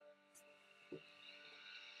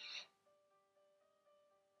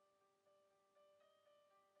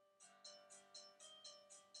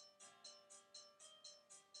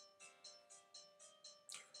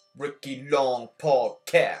Ricky Long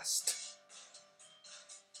Podcast.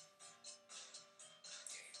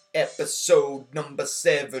 Episode number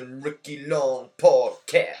 7, Ricky Long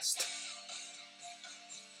Podcast.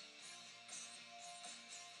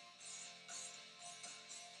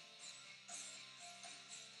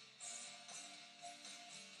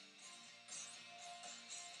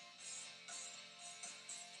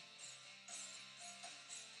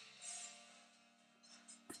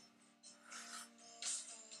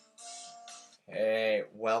 Hey,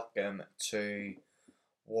 welcome to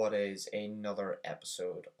what is another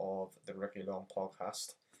episode of the Ricky Long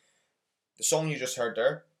Podcast. The song you just heard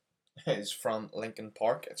there is from Linkin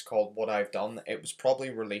Park. It's called What I've Done. It was probably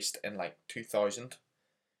released in like 2000.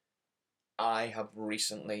 I have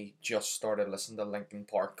recently just started listening to Linkin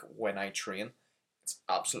Park when I train. It's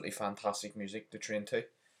absolutely fantastic music to train to.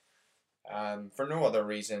 For no other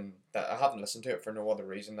reason that I haven't listened to it for no other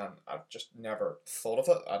reason than I've just never thought of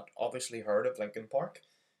it. I'd obviously heard of Linkin Park,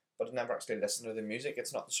 but I've never actually listened to the music.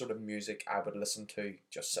 It's not the sort of music I would listen to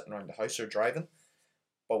just sitting around the house or driving.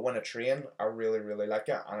 But when I train, I really like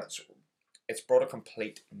it, and it's brought a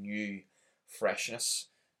complete new freshness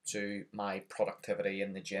to my productivity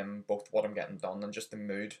in the gym, both what I'm getting done and just the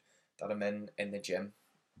mood that I'm in the gym.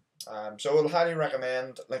 So I'll highly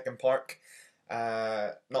recommend Linkin Park.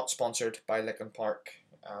 Not sponsored by Linkin Park.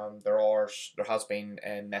 There has been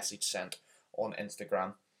a message sent on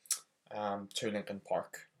Instagram to Linkin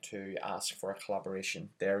Park to ask for a collaboration.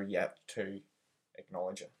 They're yet to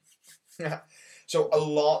acknowledge it. So a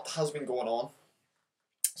lot has been going on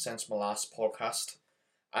since my last podcast.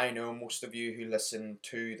 I know most of you who listen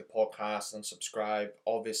to the podcast and subscribe,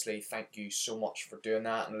 obviously thank you so much for doing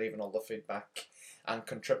that and leaving all the feedback and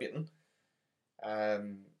contributing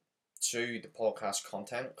to the podcast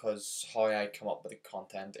content, because how I come up with the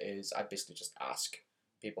content is I basically just ask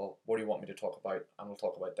people, what do you want me to talk about, and we'll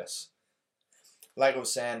talk about this. Like I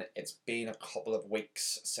was saying, it's been a couple of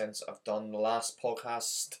weeks since I've done the last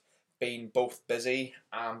podcast, been both busy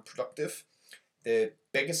and productive. The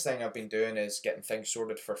biggest thing I've been doing is getting things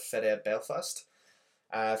sorted for Fit Ed Belfast.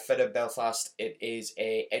 Fit Ed Belfast, it is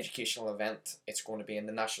a educational event. It's going to be in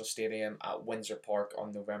the National Stadium at Windsor Park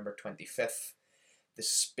on November 25th. The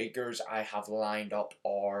speakers I have lined up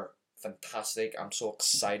are fantastic. I'm so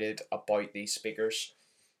excited about these speakers.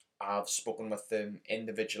 I've spoken with them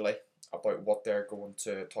individually about what they're going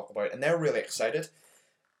to talk about, and they're really excited,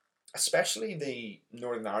 especially the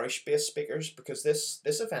Northern Irish based speakers, because this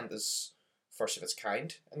event is first of its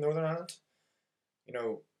kind in Northern Ireland. You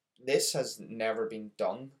know, this has never been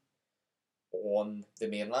done on the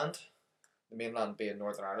mainland. The mainland being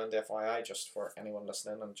Northern Ireland, FYI, just for anyone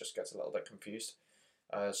listening and just gets a little bit confused.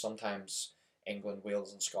 Sometimes England,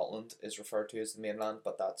 Wales and Scotland is referred to as the mainland,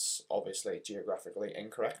 but that's obviously geographically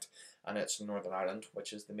incorrect, and it's Northern Ireland,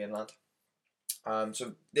 which is the mainland.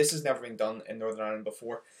 So this has never been done in Northern Ireland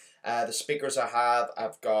before. The speakers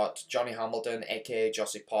I've got Johnny Hamilton, aka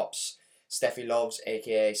Jossie Pops, Steffi Loves,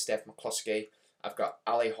 aka Steph McCluskey. I've got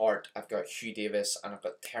Ali Hart, I've got Hugh Davis, and I've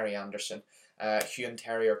got Terry Anderson. Hugh and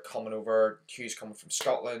Terry are coming over. Hugh's coming from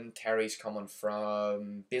Scotland, Terry's coming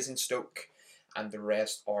from Basingstoke, and the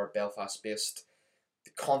rest are Belfast based.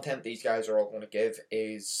 The content these guys are all going to give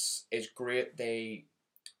is great. They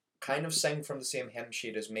kind of sing from the same hymn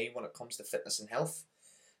sheet as me when it comes to fitness and health.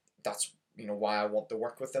 That's why I want to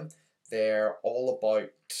work with them. They're all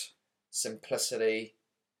about simplicity,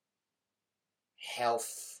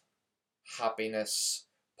 health, happiness,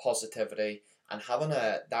 positivity, and having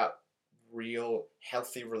that real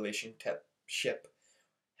healthy relationship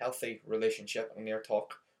and near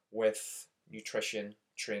talk with nutrition,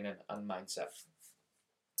 training and mindset.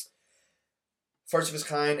 First of its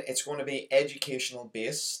kind, it's going to be educational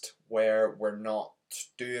based, where we're not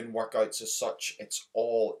doing workouts as such. It's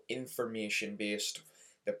all information based.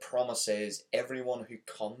 The promise is everyone who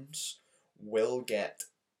comes will get,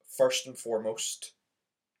 first and foremost,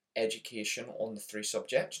 education on the 3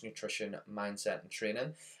 subjects: nutrition, mindset and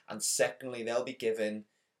training. And secondly, they'll be given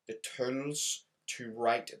the tools to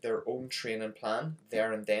write their own training plan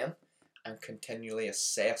there and then, and continually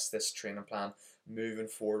assess this training plan moving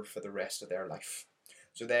forward for the rest of their life.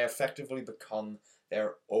 So they effectively become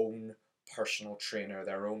their own personal trainer,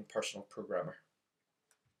 their own personal programmer.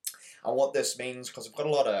 And what this means, because I've got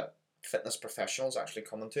a lot of fitness professionals actually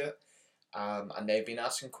coming to it, and they've been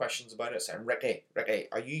asking questions about it, saying, Ricky,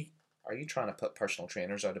 are you trying to put personal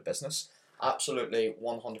trainers out of business? Absolutely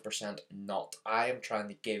 100% not. I am trying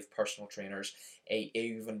to give personal trainers a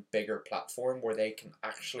even bigger platform where they can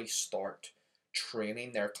actually start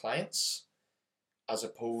training their clients, as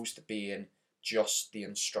opposed to being just the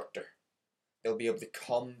instructor. They'll be able to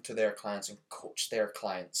come to their clients and coach their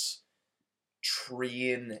clients,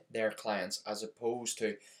 train their clients, as opposed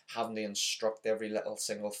to having to instruct every little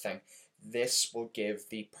single thing. This will give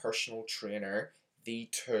the personal trainer the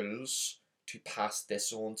tools to pass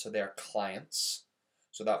this on to their clients,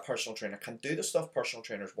 so that personal trainer can do the stuff personal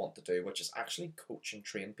trainers want to do, which is actually coach and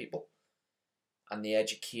train people, and the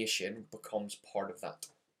education becomes part of that.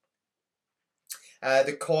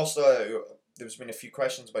 The cost, there's been a few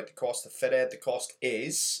questions about the cost of FitEd. The cost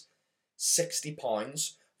is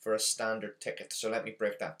 £60 for a standard ticket. So let me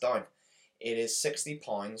break that down. It is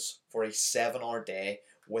 £60 for a 7-hour day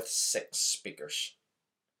with 6 speakers.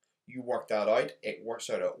 You work that out, it works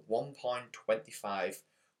out at £1.25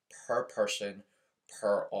 per person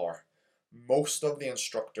per hour. Most of the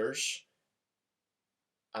instructors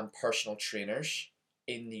and personal trainers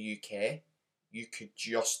in the UK, you could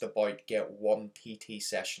just about get one PT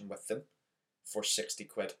session with them for 60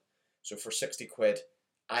 quid. So for 60 quid,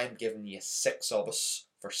 I'm giving you 6 of us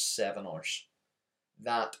for 7 hours.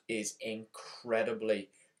 That is incredibly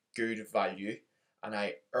good value, and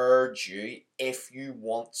I urge you, if you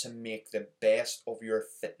want to make the best of your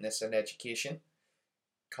fitness and education,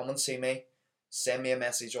 come and see me. Send me a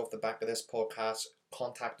message off the back of this podcast.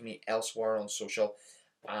 Contact me elsewhere on social,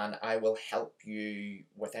 and I will help you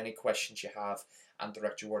with any questions you have and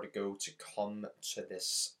direct you where to go to come to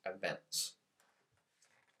this event.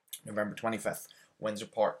 November 25th, Windsor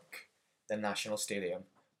Park, the National Stadium,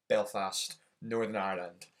 Belfast, Northern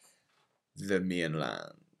Ireland, the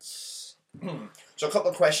mainland. So a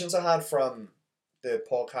couple of questions I had from the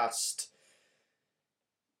podcast.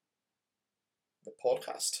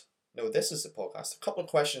 No, this is the podcast. A couple of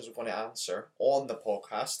questions we're going to answer on the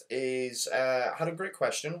podcast is, I had a great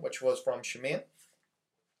question, which was from Shemaine,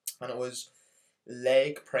 and it was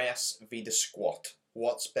leg press v the squat.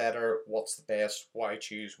 What's better? What's the best? Why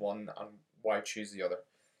choose one and why choose the other?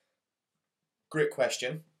 Great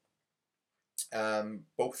question.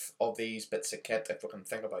 Both of these bits of kit, if we can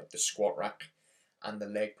think about the squat rack and the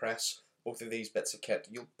leg press, both of these bits of kit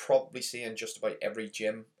you'll probably see in just about every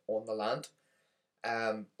gym on the land.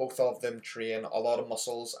 Both of them train a lot of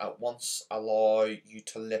muscles at once, allow you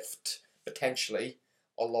to lift potentially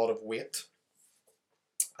a lot of weight,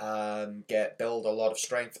 build a lot of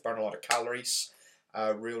strength, burn a lot of calories.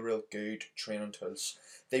 Real good training tools.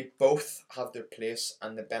 They both have their place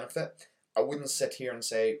and the benefit. I wouldn't sit here and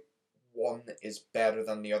say one is better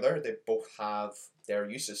than the other. They both have their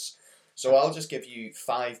uses. So I'll just give you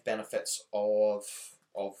 5 benefits of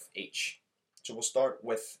each. So we'll start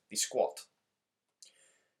with the squat.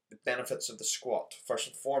 The benefits of the squat. First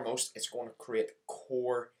and foremost, it's going to create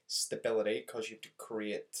core stability because you have to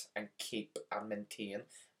create and keep and maintain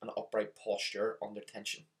an upright posture under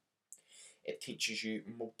tension. It teaches you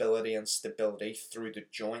mobility and stability through the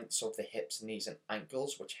joints of the hips, knees and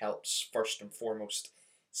ankles, which helps first and foremost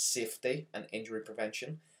safety and injury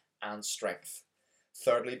prevention and strength.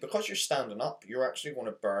 Thirdly, because you're standing up, you're actually going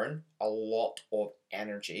to burn a lot of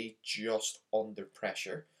energy just under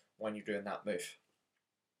pressure when you're doing that move.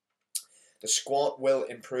 The squat will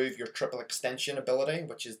improve your triple extension ability,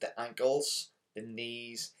 which is the ankles, the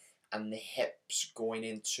knees and the hips going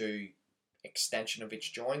into extension of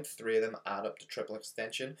each joint. 3 of them add up to triple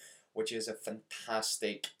extension, which is a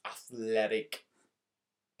fantastic athletic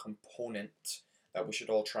component that we should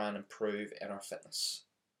all try and improve in our fitness.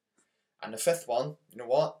 And the 5th one, you know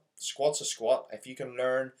what? Squat's a squat. If you can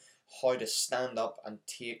learn how to stand up and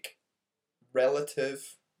take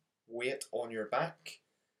relative weight on your back,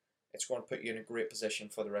 it's going to put you in a great position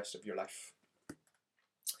for the rest of your life.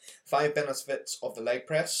 5 benefits of the leg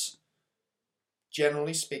press.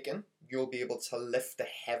 Generally speaking, you'll be able to lift a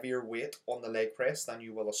heavier weight on the leg press than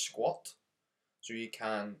you will a squat. So you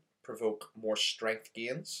can provoke more strength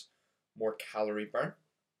gains, more calorie burn.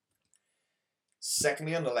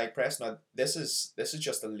 Secondly, on the leg press, now this is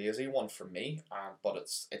just a lazy one for me, but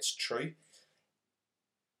it's true.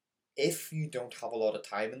 If you don't have a lot of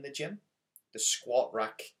time in the gym, the squat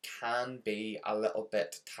rack can be a little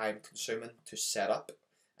bit time consuming to set up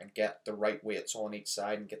and get the right weights on each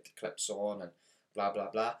side and get the clips on and blah blah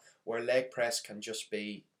blah, where leg press can just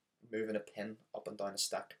be moving a pin up and down a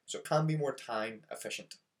stack, so it can be more time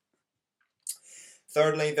efficient.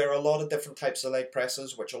 Thirdly, there are a lot of different types of leg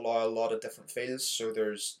presses which allow a lot of different feels. So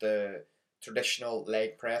there's the traditional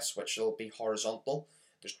leg press, which will be horizontal.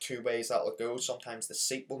 There's 2 ways that will go. Sometimes the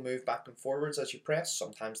seat will move back and forwards as you press.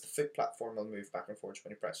 Sometimes the foot platform will move back and forwards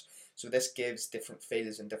when you press. So this gives different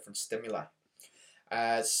feels and different stimuli.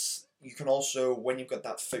 As you can also, when you've got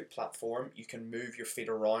that foot platform, you can move your feet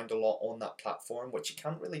around a lot on that platform, which you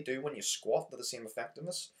can't really do when you squat with the same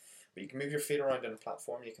effectiveness. But you can move your feet around on a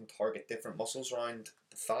platform. You can target different muscles around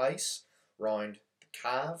the thighs, around the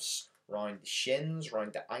calves, around the shins,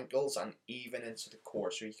 around the ankles, and even into the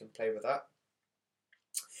core. So you can play with that.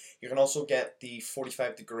 You can also get the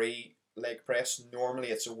 45-degree leg press. Normally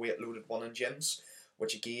it's a weight loaded one in gyms,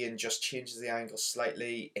 which again just changes the angle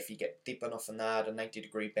slightly. If you get deep enough in that, a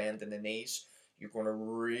 90-degree bend in the knees, you're going to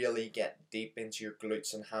really get deep into your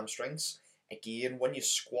glutes and hamstrings. Again, when you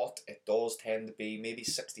squat, it does tend to be maybe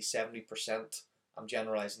 60-70%, I'm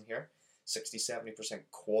generalizing here, 60-70%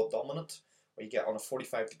 quad dominant. When you get on a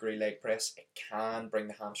 45-degree leg press, it can bring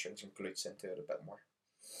the hamstrings and glutes into it a bit more.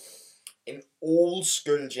 In old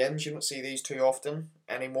school gyms, you don't see these too often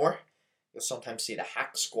anymore. You'll sometimes see the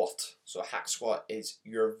hack squat. So a hack squat is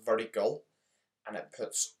your vertical, and it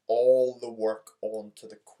puts all the work onto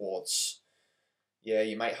the quads. Yeah,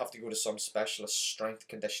 you might have to go to some specialist strength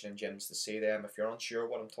conditioning gyms to see them. If you're unsure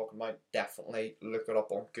what I'm talking about, definitely look it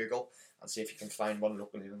up on Google and see if you can find one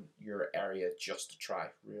locally in your area just to try.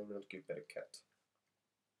 Real good bit of kit.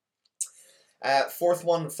 Fourth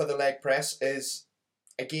one for the leg press is,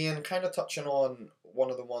 again, kind of touching on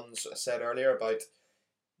one of the ones I said earlier about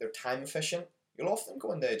they're time efficient. You'll often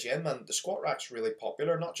go into a gym and the squat rack's really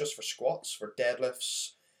popular, not just for squats, for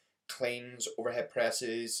deadlifts, cleans, overhead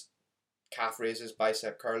presses, calf raises,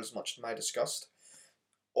 bicep curls, much to my disgust.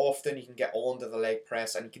 Often you can get onto the leg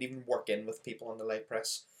press and you can even work in with people on the leg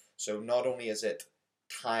press. So not only is it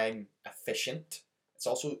time efficient, it's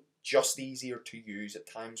also just easier to use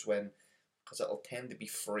at times because it'll tend to be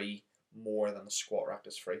free more than the squat rack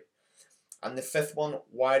is free. And the fifth one,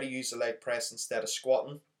 why to use the leg press instead of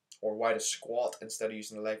squatting, or why to squat instead of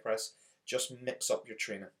using the leg press, just mix up your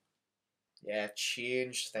training. Yeah,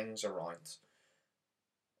 change things around.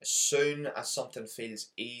 As soon as something feels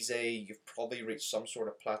easy, you've probably reached some sort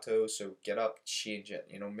of plateau, so get up, change it.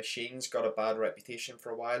 You know, machines got a bad reputation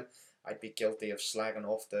for a while. I'd be guilty of slagging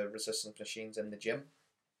off the resistance machines in the gym.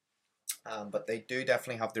 But they do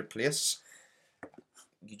definitely have their place.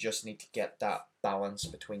 You just need to get that balance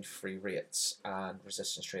between free weights and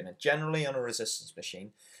resistance training. Generally on a resistance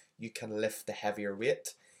machine, you can lift the heavier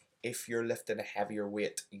weight. If you're lifting a heavier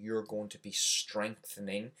weight, you're going to be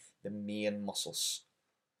strengthening the main muscles.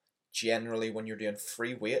 Generally, when you're doing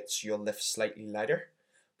free weights, you'll lift slightly lighter,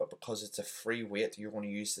 but because it's a free weight, you're going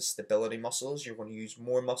to use the stability muscles. You're going to use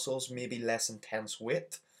more muscles, maybe less intense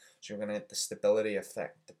weight. So you're going to get the stability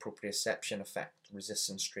effect, the proprioception effect,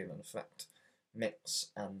 resistance training effect. Mix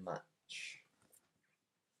and match.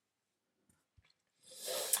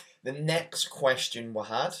 The next question we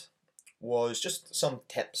had was just some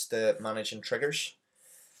tips to managing triggers.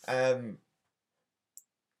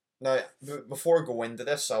 Now, before I go into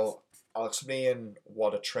this, I'll explain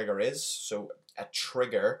what a trigger is. So a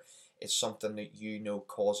trigger is something that you know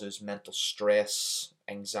causes mental stress,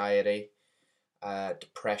 anxiety,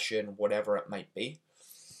 depression, whatever it might be.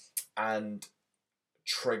 And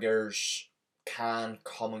triggers can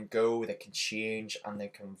come and go, they can change and they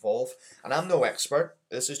can evolve. And I'm no expert,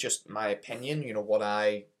 this is just my opinion, you know, what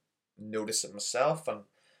I notice in myself and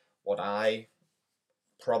what I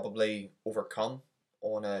probably overcome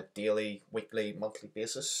on a daily, weekly, monthly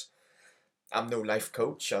basis. I'm no life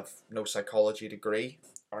coach, I've no psychology degree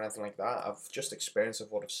or anything like that. I've just experience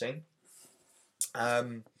of what I've seen.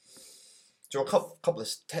 So a couple of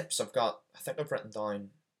tips I've got. I think I've written down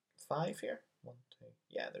 5 here. 1, 2,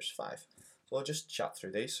 yeah, there's 5. So I'll just chat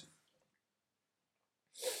through these.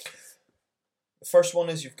 The first one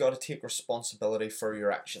is you've got to take responsibility for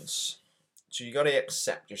your actions. So you got to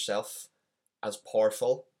accept yourself as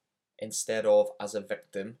powerful instead of as a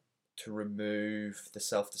victim to remove the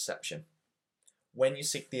self-deception. When you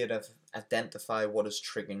seek to identify what is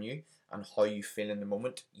triggering you and how you feel in the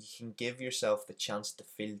moment, you can give yourself the chance to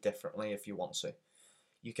feel differently if you want to.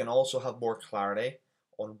 You can also have more clarity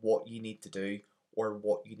on what you need to do or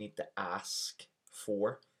what you need to ask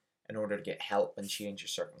for in order to get help and change your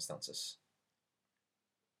circumstances.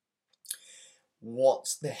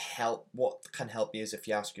 What can help you is if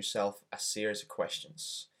you ask yourself a series of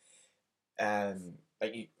questions.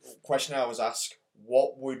 Question I always ask,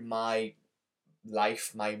 what would my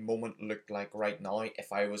life, my moment look like right now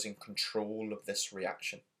if I was in control of this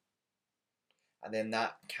reaction? And then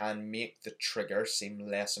that can make the trigger seem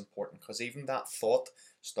less important, because even that thought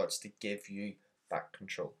starts to give you back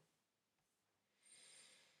control.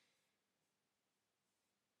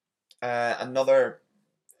 Another,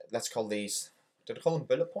 let's call these, did I call them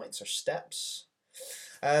bullet points or steps?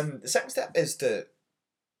 The second step is to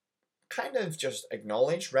kind of just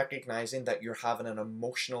acknowledge, recognizing that you're having an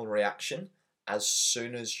emotional reaction as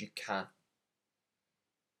soon as you can.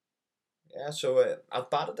 Yeah, so I've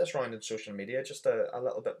batted this around in social media just a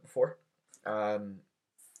little bit before. Um,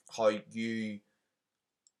 how you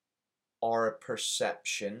are a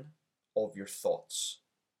perception of your thoughts,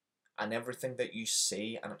 and everything that you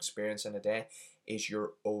see and experience in a day is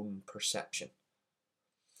your own perception.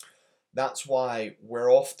 That's why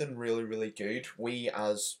we're often really, really good. We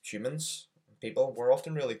as humans, people, we're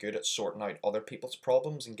often really good at sorting out other people's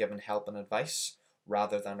problems and giving help and advice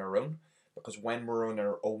rather than our own. Because when we're in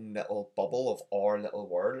our own little bubble of our little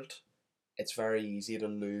world, it's very easy to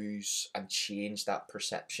lose and change that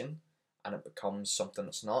perception and it becomes something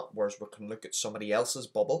it's not. Whereas we can look at somebody else's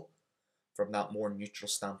bubble from that more neutral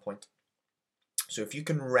standpoint. So if you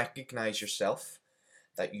can recognize yourself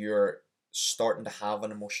that you're starting to have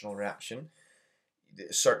an emotional reaction,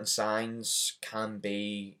 certain signs can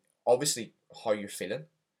be obviously how you're feeling,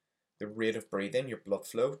 the rate of breathing, your blood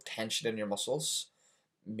flow, tension in your muscles.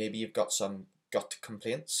 Maybe you've got some gut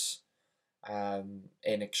complaints. In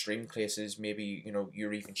extreme cases, maybe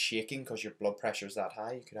you're even shaking because your blood pressure is that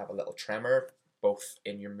high. You could have a little tremor, both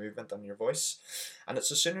in your movement and your voice. And it's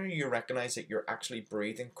the sooner you recognize that you're actually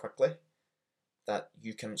breathing quickly, that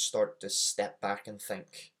you can start to step back and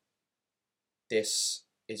think, this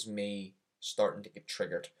is me starting to get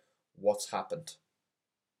triggered. What's happened?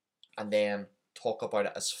 And then talk about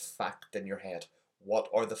it as fact in your head. What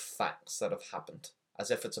are the facts that have happened? As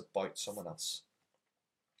if it's about someone else.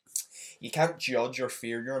 You can't judge or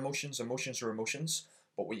fear your emotions. Emotions are emotions.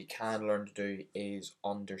 But what you can learn to do is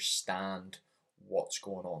understand what's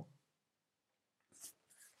going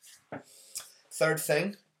on. Third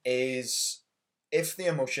thing is, if the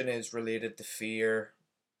emotion is related to fear,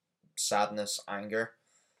 sadness, anger,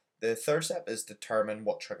 the third step is determine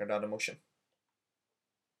what triggered that emotion.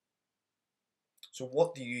 So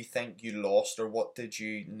what do you think you lost, or what did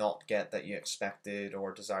you not get that you expected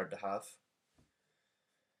or desired to have?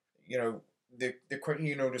 The quicker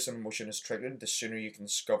you notice an emotion is triggered, the sooner you can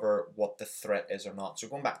discover what the threat is or not. So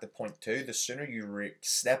going back to point two, the sooner you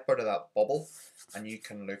step out of that bubble and you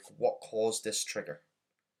can look, what caused this trigger?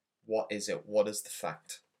 What is it? What is the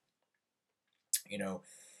fact?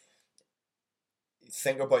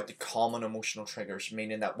 Think about the common emotional triggers,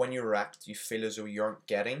 meaning that when you react, you feel as though you aren't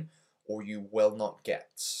getting or you will not get.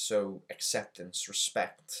 So acceptance,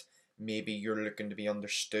 respect. Maybe you're looking to be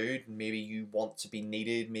understood. Maybe you want to be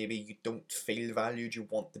needed. Maybe you don't feel valued. You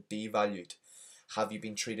want to be valued. Have you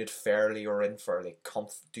been treated fairly or unfairly?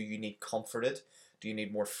 Do you need comforted? Do you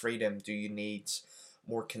need more freedom? Do you need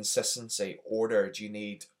more consistency, order? Do you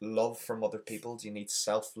need love from other people? Do you need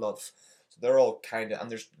self-love? So they're all kind of, and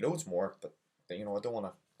there's loads more, but I don't want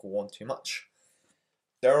to go on too much.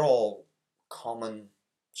 They're all common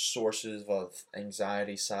sources of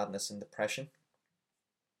anxiety, sadness, and depression.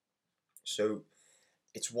 So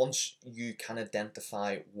it's once you can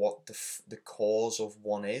identify what the cause of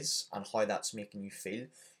one is and how that's making you feel,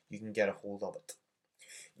 you can get a hold of it.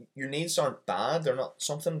 Your needs aren't bad. They're not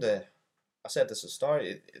something to, I said this at the start,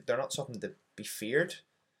 they're not something to be feared.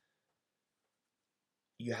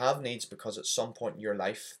 You have needs because at some point in your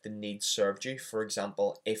life the need served you. For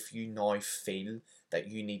example, if you now feel that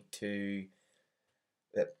you need to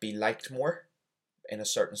be liked more in a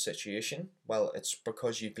certain situation, well, it's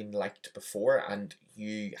because you've been liked before and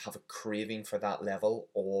you have a craving for that level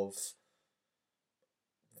of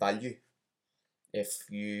value. If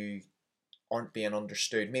you aren't being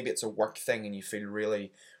understood, maybe it's a work thing and you feel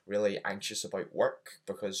really, really anxious about work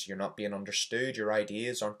because you're not being understood, your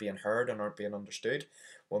ideas aren't being heard and aren't being understood.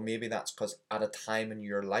 Well, maybe that's because at a time in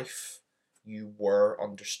your life you were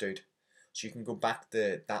understood. So you can go back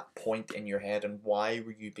to that point in your head and why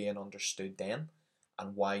were you being understood then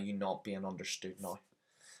and why are you not being understood now.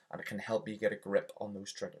 And it can help you get a grip on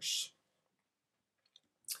those triggers.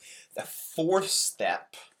 The fourth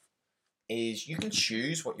step is you can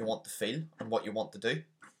choose what you want to feel and what you want to do.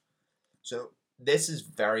 So this is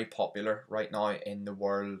very popular right now in the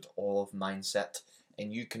world of mindset,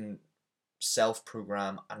 and you can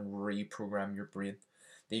self-program and reprogram your brain.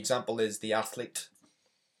 The example is the athlete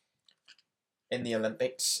in the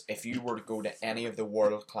Olympics. If you were to go to any of the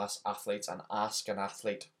world-class athletes and ask an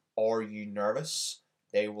athlete, are you nervous?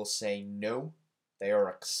 They will say no, they are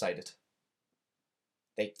excited.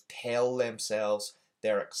 They tell themselves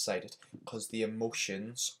they're excited because the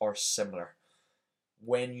emotions are similar.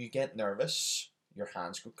 When you get nervous, your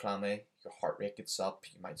hands go clammy, your heart rate gets up,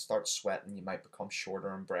 you might start sweating, you might become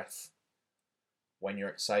shorter in breath. When you're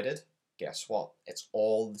excited, guess what? It's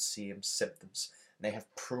all the same symptoms. And they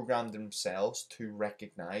have programmed themselves to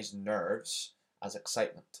recognize nerves as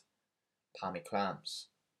excitement. Tummy clams,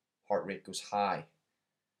 heart rate goes high,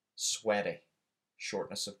 sweaty,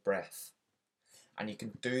 shortness of breath. And you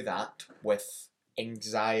can do that with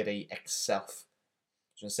anxiety itself.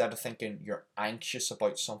 So instead of thinking you're anxious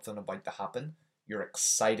about something about to happen, you're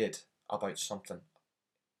excited about something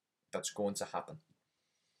that's going to happen.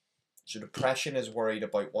 So depression is worried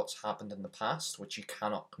about what's happened in the past, which you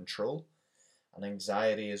cannot control. And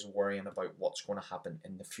anxiety is worrying about what's going to happen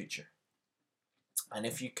in the future. And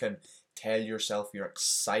if you can tell yourself you're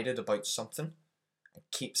excited about something and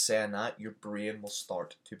keep saying that, your brain will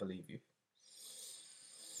start to believe you.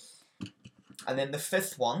 And then the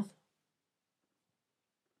fifth one,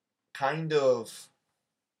 kind of,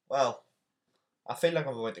 well, I feel like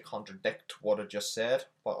I'm about to contradict what I just said,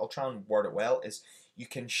 but I'll try and word it well, is you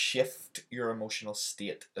can shift your emotional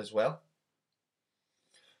state as well.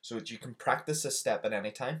 So you can practice this step at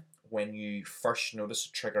any time. When you first notice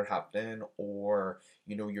a trigger happening, or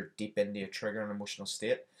you know you're deep into a trigger and emotional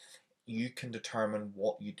state, you can determine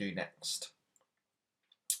what you do next.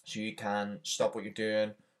 So you can stop what you're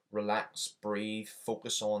doing, relax, breathe,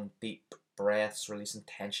 focus on deep breaths, releasing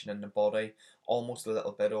tension in the body, almost a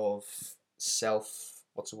little bit of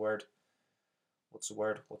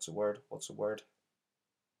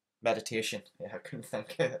meditation. Yeah, I couldn't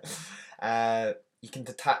think. You can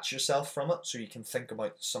detach yourself from it, so you can think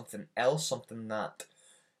about something else, something that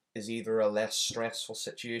is either a less stressful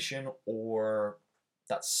situation or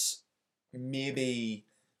that's maybe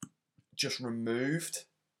just removed,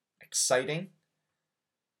 exciting,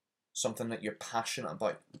 something that you're passionate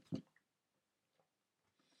about.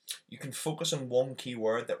 You can focus on one key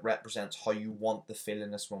word that represents how you want to feel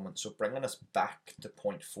in this moment. So bringing us back to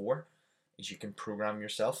point 4 is you can program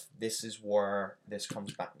yourself. This is where this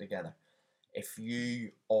comes back together. If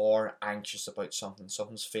you are anxious about something,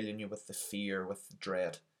 something's filling you with the fear, with the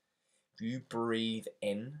dread, if you breathe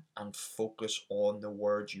in and focus on the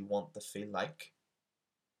words you want to feel like,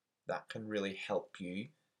 that can really help you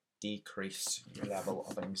decrease your level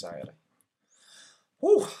of anxiety.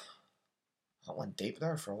 Whew! That went deep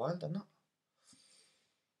there for a while, didn't it?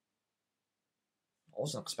 I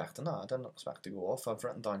wasn't expecting that. I didn't expect to go off. I've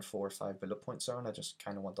written down 4 or 5 bullet points there and I just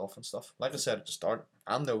kind of went off and stuff. Like I said at the start,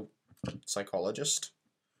 I'm no psychologist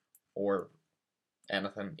or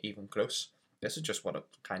anything even close. This is just what I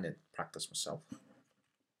kind of practice myself.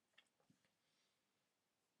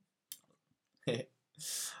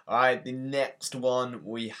 Alright, the next one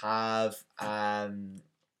we have how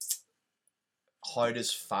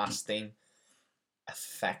does fasting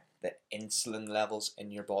affect the insulin levels in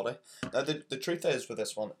your body? Now the truth is with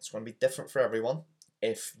this one, it's going to be different for everyone.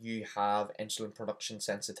 If you have insulin production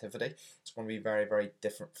sensitivity, it's going to be very, very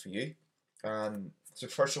different for you. So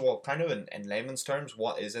first of all, kind of in layman's terms,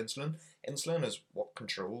 what is insulin? Insulin is what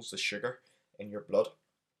controls the sugar in your blood.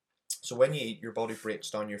 So when you eat, your body breaks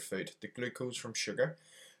down your food. The glucose from sugar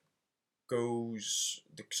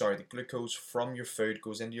the glucose from your food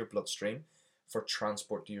goes into your bloodstream for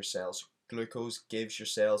transport to your cells. Glucose gives your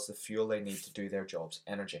cells the fuel they need to do their jobs,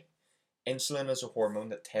 energy. Insulin is a hormone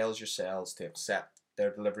that tells your cells to accept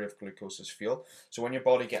their delivery of glucose as fuel. So when your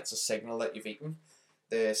body gets a signal that you've eaten,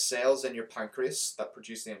 the cells in your pancreas that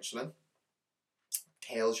produce the insulin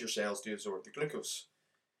tells your cells to absorb the glucose.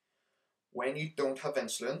 When you don't have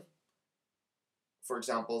insulin, for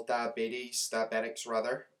example, diabetics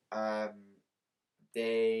rather,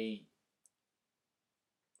 there's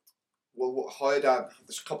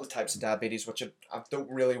a couple of types of diabetes which I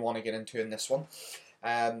don't really want to get into in this one.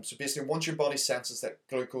 So basically, once your body senses that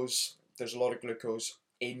there's a lot of glucose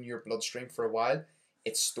in your bloodstream for a while,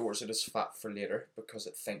 it stores it as fat for later because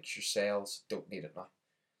it thinks your cells don't need it now.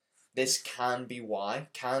 This can be,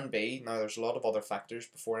 now there's a lot of other factors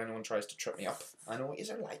before anyone tries to trip me up. I know what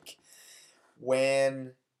these are like.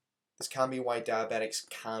 This can be why diabetics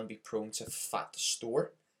can be prone to fat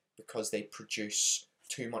store, because they produce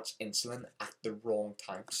too much insulin at the wrong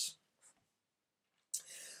times.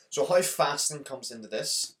 So how fasting comes into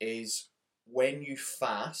this is when you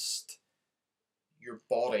fast, your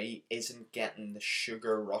body isn't getting the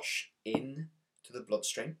sugar rush in to the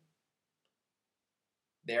bloodstream.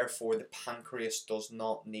 Therefore, the pancreas does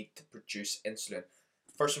not need to produce insulin.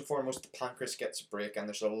 First and foremost, the pancreas gets a break, and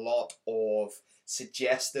there's a lot of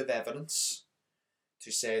suggestive evidence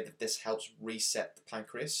to say that this helps reset the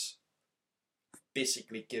pancreas.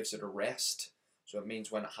 Basically gives it a rest, so it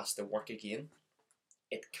means when it has to work again,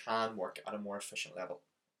 it can work at a more efficient level.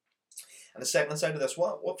 And the second side of this,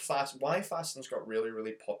 why fasting's got really,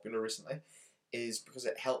 really popular recently, is because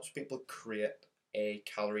it helps people create a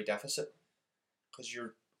calorie deficit. Because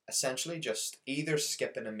you're essentially just either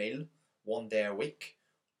skipping a meal 1 day a week,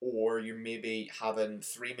 or you're maybe having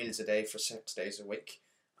 3 meals a day for 6 days a week,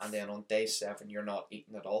 and then on day 7 you're not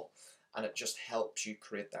eating at all, and it just helps you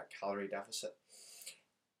create that calorie deficit.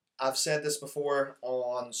 I've said this before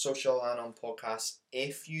on social and on podcasts.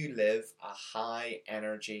 If you live a high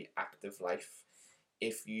energy active life,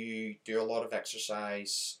 if you do a lot of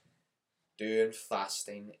exercise, doing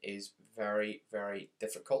fasting is very, very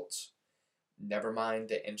difficult. Never mind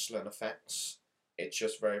the insulin effects. It's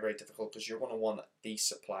just very, very difficult because you're going to want the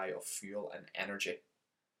supply of fuel and energy.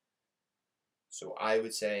 So I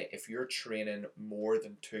would say if you're training more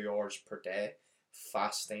than 2 hours per day,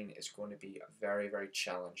 fasting is going to be very, very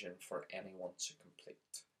challenging for anyone to complete.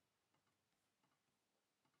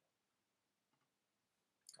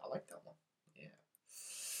 I like that one. Yeah.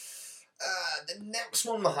 The next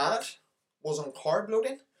one we had was on carb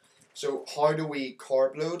loading. So how do we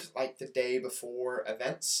carb load, like the day before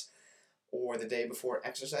events or the day before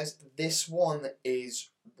exercise? This one is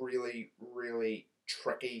really, really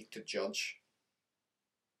tricky to judge.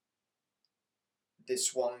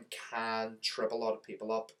 This one can trip a lot of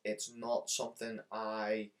people up. It's not something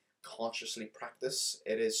I consciously practice.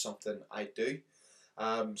 It is something I do.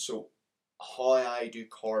 So how I do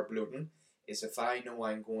carb loading is if I know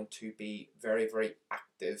I'm going to be very, very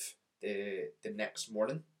active the next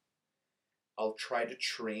morning, I'll try to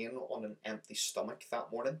train on an empty stomach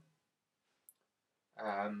that morning.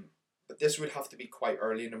 But this would have to be quite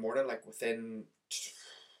early in the morning, like within,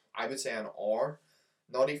 I would say, an hour,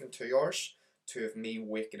 not even 2 hours, to have me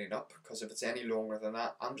waking up. Because if it's any longer than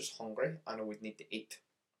that, I'm just hungry and I would need to eat.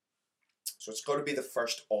 So it's got to be the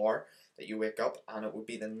first hour that you wake up, and it would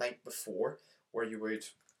be the night before where you would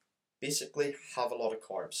basically have a lot of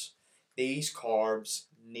carbs. These carbs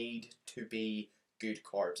need to be good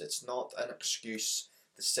carbs. It's not an excuse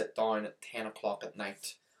to sit down at 10 o'clock at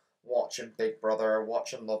night watching Big Brother,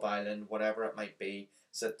 watching Love Island, whatever it might be,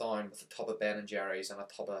 sit down with a tub of Ben and Jerry's and a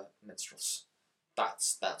tub of minstrels.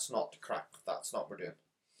 That's not the crack. That's not what we're doing.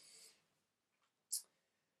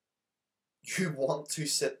 You want to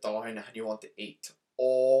sit down and you want to eat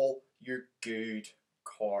all your good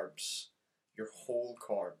carbs, your whole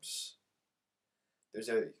carbs. There's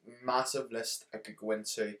a massive list I could go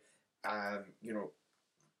into.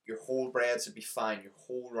 Your whole breads would be fine. Your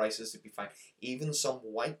whole rices would be fine. Even some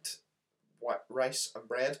white rice and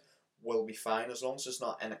bread will be fine as long as it's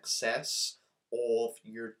not in excess of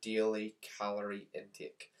your daily calorie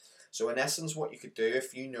intake. So in essence, what you could do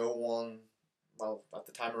if you know at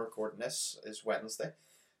the time of recording this is Wednesday.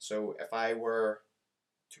 So if I were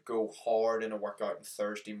to go hard in a workout on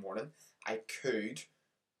Thursday morning, I could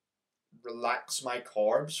relax my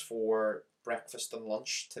carbs for breakfast and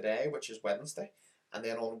lunch today, which is Wednesday, and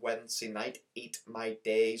then on Wednesday night eat my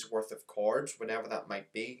day's worth of carbs, whenever that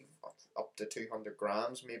might be, up to 200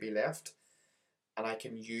 grams maybe left, and I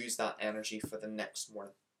can use that energy for the next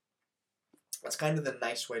morning. That's kind of the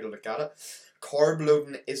nice way to look at it. Carb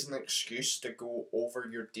loading is an excuse to go over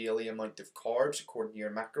your daily amount of carbs according to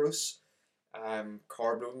your macros.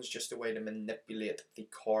 Carb loading is just a way to manipulate the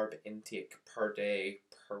carb intake per day,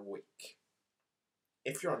 per week.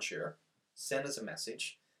 If you're unsure, send us a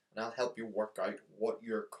message and I'll help you work out what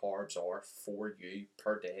your carbs are for you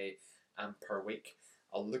per day and per week.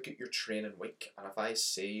 I'll look at your training week, and if I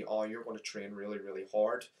see, you're going to train really, really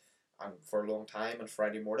hard and for a long time on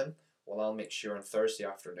Friday morning, well, I'll make sure on Thursday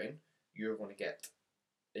afternoon you're going to get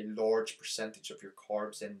a large percentage of your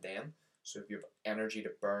carbs in then, so you have energy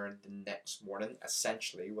to burn the next morning,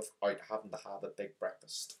 essentially without having to have a big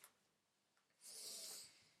breakfast.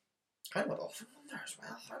 I went off on there as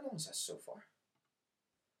well. How long is this so far?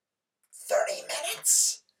 30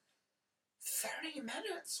 minutes! 30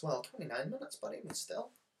 minutes! Well, 29 minutes, but even still.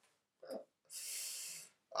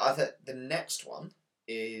 The next one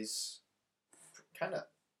is kind of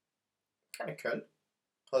cool,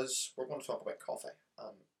 because we're going to talk about coffee,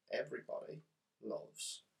 and everybody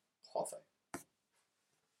loves coffee.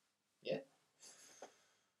 Yeah?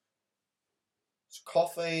 So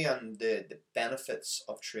coffee and the benefits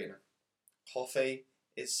of training. Coffee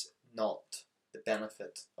is not the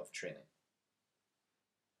benefit of training.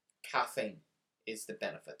 Caffeine is the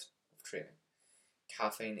benefit of training.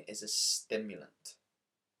 Caffeine is a stimulant.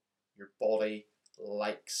 Your body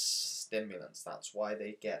likes stimulants. That's why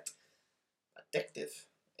they get addictive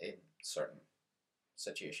in certain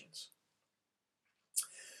situations.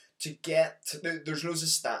 There's loads of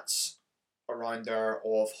stats around there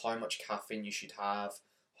of how much caffeine you should have,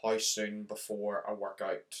 how soon before a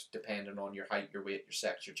workout, depending on your height, your weight, your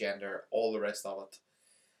sex, your gender, all the rest of it.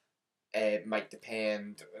 It might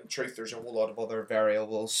depend. In truth, there's a whole lot of other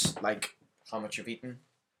variables, like how much you've eaten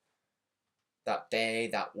that day,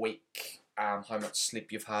 that week, how much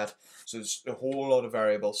sleep you've had. So there's a whole lot of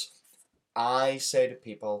variables. I say to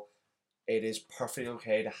people, it is perfectly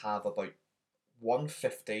okay to have about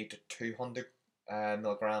 150 to 200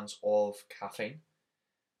 milligrams of caffeine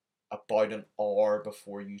about an hour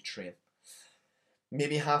before you train.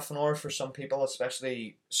 Maybe half an hour for some people,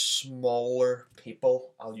 especially smaller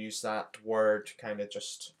people. I'll use that word kind of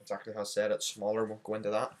just exactly how I said it, smaller, won't go into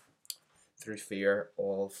that, through fear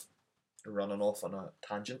of running off on a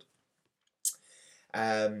tangent.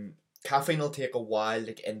 Caffeine will take a while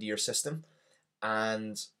to get into your system,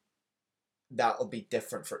 and that'll be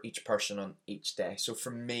different for each person on each day. So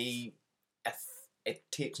for me, if it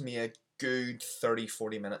takes me a good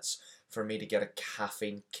 30-40 minutes for me to get a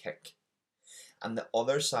caffeine kick. And the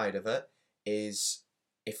other side of it is,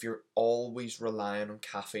 if you're always relying on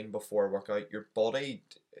caffeine before a workout, your body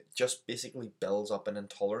just basically builds up an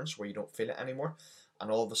intolerance where you don't feel it anymore. And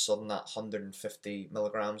all of a sudden that 150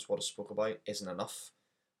 milligrams, what I spoke about, isn't enough.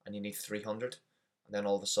 And you need 300. And then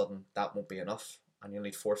all of a sudden that won't be enough. And you'll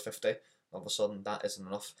need 450. All of a sudden that isn't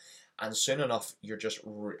enough. And soon enough you're just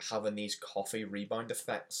having these coffee rebound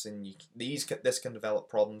effects. And this can develop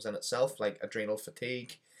problems in itself, like adrenal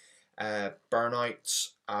fatigue, burnout.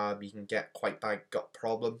 You can get quite bad gut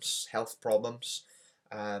problems, health problems.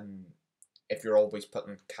 If you're always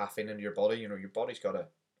putting caffeine into your body, your body's got to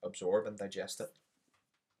absorb and digest it.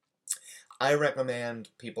 I recommend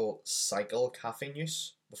people cycle caffeine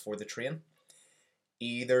use before they train.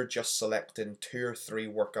 Either just selecting 2 or 3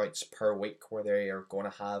 workouts per week where they are going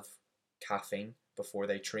to have caffeine before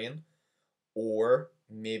they train, or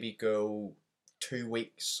maybe go 2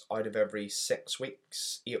 weeks out of every 6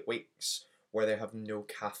 weeks, 8 weeks, where they have no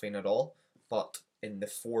caffeine at all, but in the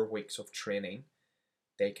 4 weeks of training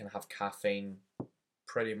they can have caffeine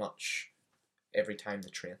pretty much every time they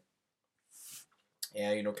train.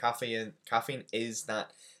 Yeah, caffeine is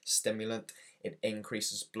that stimulant. It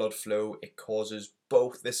increases blood flow. It causes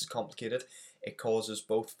both, this is complicated, it causes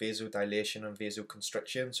both vasodilation and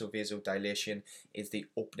vasoconstriction. So vasodilation is the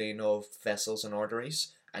opening of vessels and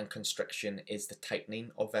arteries, and constriction is the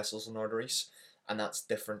tightening of vessels and arteries. And that's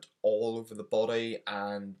different all over the body,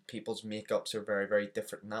 and people's makeups are very, very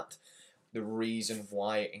different in that. The reason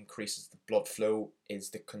why it increases the blood flow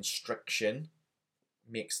is the constriction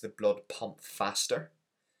makes the blood pump faster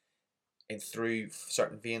and through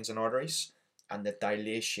certain veins and arteries, and the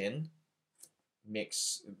dilation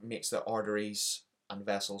makes the arteries and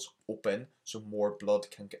vessels open so more blood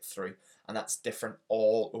can get through. And that's different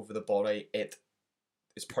all over the body. It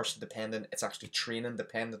is person dependent. It's actually training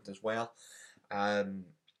dependent as well. And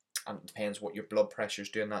it depends what your blood pressure is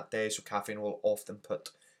doing that day. So caffeine will often put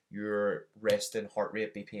your resting heart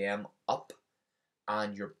rate, BPM, up,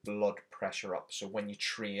 and your blood pressure up. So when you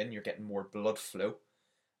train, you're getting more blood flow,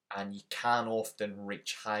 and you can often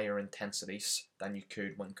reach higher intensities than you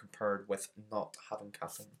could when compared with not having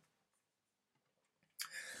caffeine.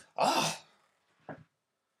 I've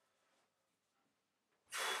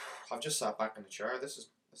just sat back in the chair. This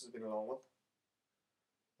has been a long one.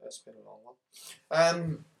 It's been a long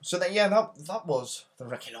one. So then, yeah, that was the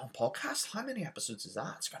Ricky Long podcast. How many episodes is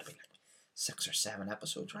that? It's got to be like 6 or 7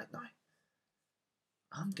 episodes right now.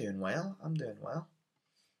 I'm doing well.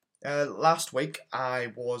 Last week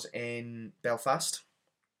I was in Belfast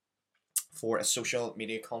for a social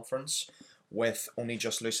media conference with Only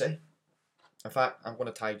Just Lucy. In fact, I'm going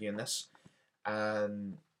to tag you in this.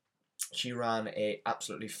 She ran a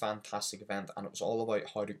absolutely fantastic event, and it was all about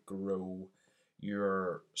how to grow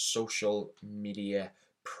your social media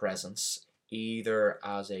presence, either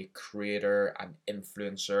as a creator, an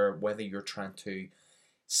influencer, whether you're trying to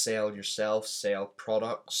sell yourself, sell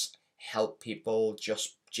products, help people,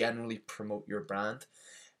 just generally promote your brand.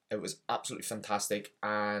 It was absolutely fantastic,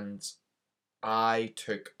 and I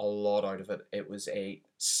took a lot out of it. It was a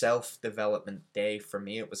self-development day for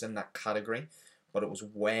me. It was in that category, but it was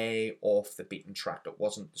way off the beaten track. It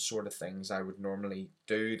wasn't the sort of things I would normally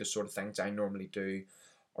do. The sort of things I normally do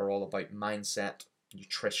are all about mindset,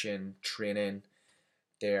 nutrition, training.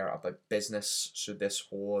 They're about business. So this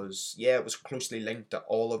was, it was closely linked to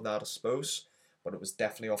all of that, I suppose, but it was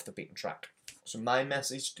definitely off the beaten track. So my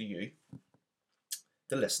message to you,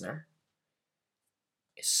 the listener,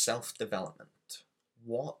 is self-development.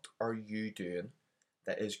 What are you doing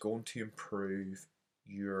that is going to improve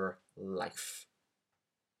your life?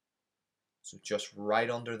 So just right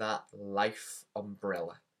under that life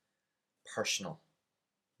umbrella: personal,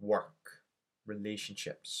 work,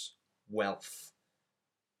 relationships, wealth,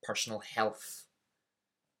 personal health.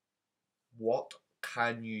 What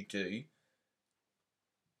can you do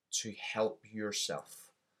to help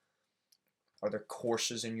yourself? Are there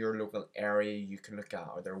courses in your local area you can look at?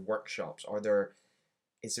 Are there workshops?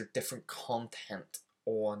 Is there different content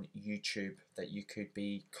on YouTube that you could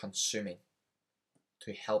be consuming?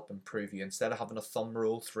 to help improve you. Instead of having a thumb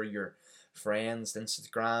roll through your friend's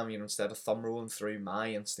Instagram, instead of thumb rolling through my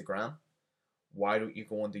Instagram, why don't you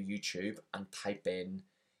go onto YouTube and type in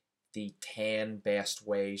the 10 best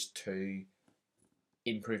ways to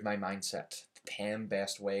improve my mindset, the 10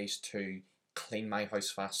 best ways to clean my house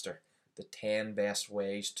faster, the 10 best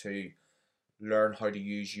ways to learn how to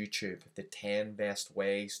use YouTube, the 10 best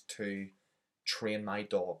ways to train my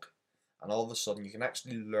dog. And all of a sudden you can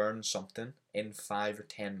actually learn something in 5 or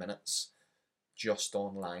 10 minutes just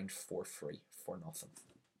online for free, for nothing.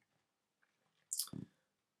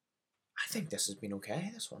 I think this has been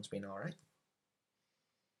okay. This one's been alright.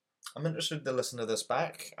 I'm interested to listen to this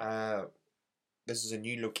back. This is a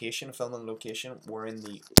new location, a filming location. We're in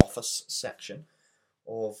the office section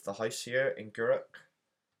of the house here in Guruk.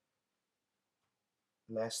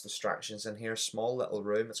 Less distractions in here, small little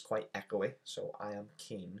room, it's quite echoey, so I am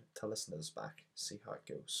keen to listen to this back, see how it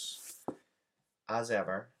goes. As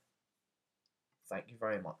ever, thank you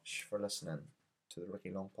very much for listening to the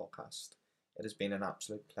Ricky Long podcast. It has been an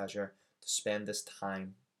absolute pleasure to spend this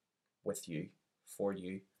time with you, for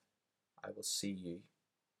you. I will see you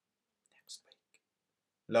next week.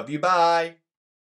 Love you, bye!